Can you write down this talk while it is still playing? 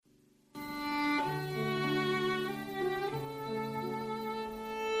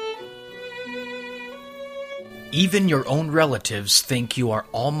Even your own relatives think you are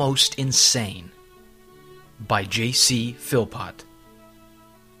almost insane. By J.C. Philpott.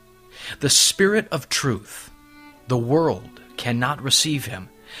 The Spirit of truth, the world cannot receive him,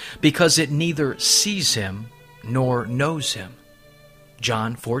 because it neither sees him nor knows him.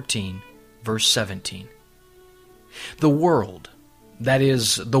 John 14, verse 17. The world, that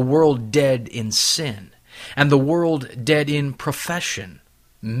is, the world dead in sin, and the world dead in profession,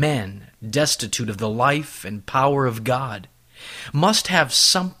 men destitute of the life and power of God, must have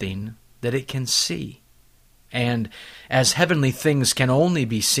something that it can see. And as heavenly things can only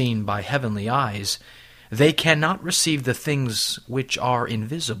be seen by heavenly eyes, they cannot receive the things which are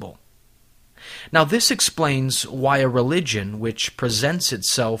invisible. Now this explains why a religion which presents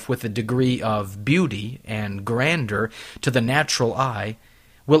itself with a degree of beauty and grandeur to the natural eye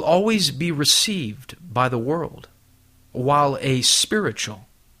will always be received by the world, while a spiritual,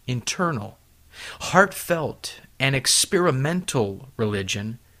 internal, heartfelt, and experimental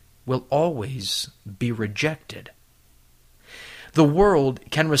religion will always be rejected. The world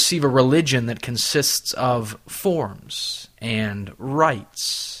can receive a religion that consists of forms and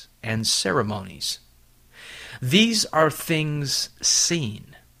rites and ceremonies. These are things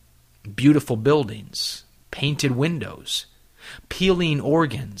seen: beautiful buildings, painted windows, pealing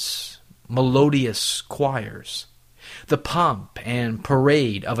organs, melodious choirs, the pomp and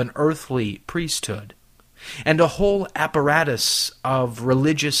parade of an earthly priesthood, and a whole apparatus of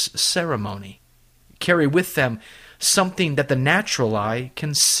religious ceremony carry with them something that the natural eye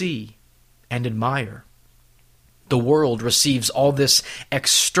can see and admire. The world receives all this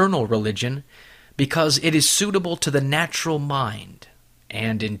external religion because it is suitable to the natural mind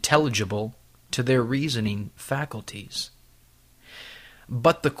and intelligible to their reasoning faculties.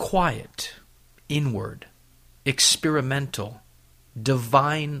 But the quiet, inward, experimental,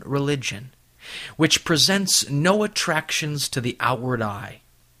 divine religion, which presents no attractions to the outward eye,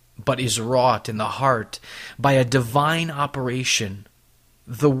 but is wrought in the heart by a divine operation,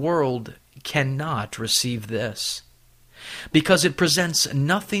 the world cannot receive this, because it presents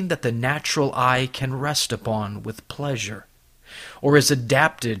nothing that the natural eye can rest upon with pleasure, or is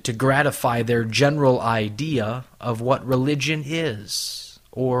adapted to gratify their general idea of what religion is,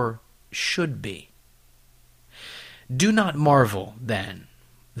 or should be. Do not marvel, then,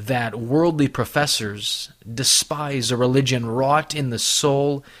 that worldly professors despise a religion wrought in the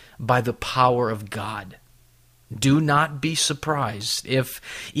soul by the power of God. Do not be surprised if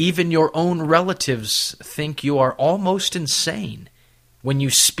even your own relatives think you are almost insane when you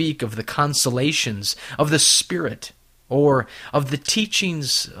speak of the consolations of the Spirit or of the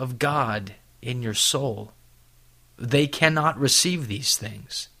teachings of God in your soul. They cannot receive these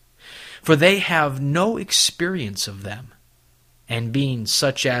things, for they have no experience of them, and being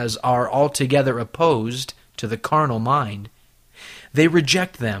such as are altogether opposed to the carnal mind, they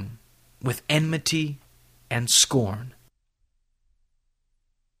reject them with enmity and scorn.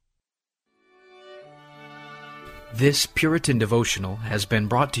 This Puritan devotional has been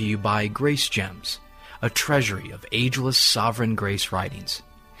brought to you by Grace Gems, a treasury of ageless sovereign grace writings.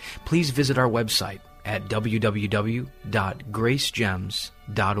 Please visit our website at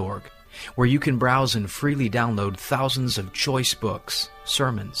www.gracegems.org, where you can browse and freely download thousands of choice books,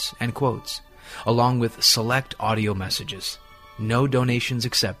 sermons, and quotes, along with select audio messages. No donations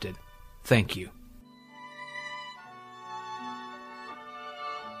accepted. Thank you.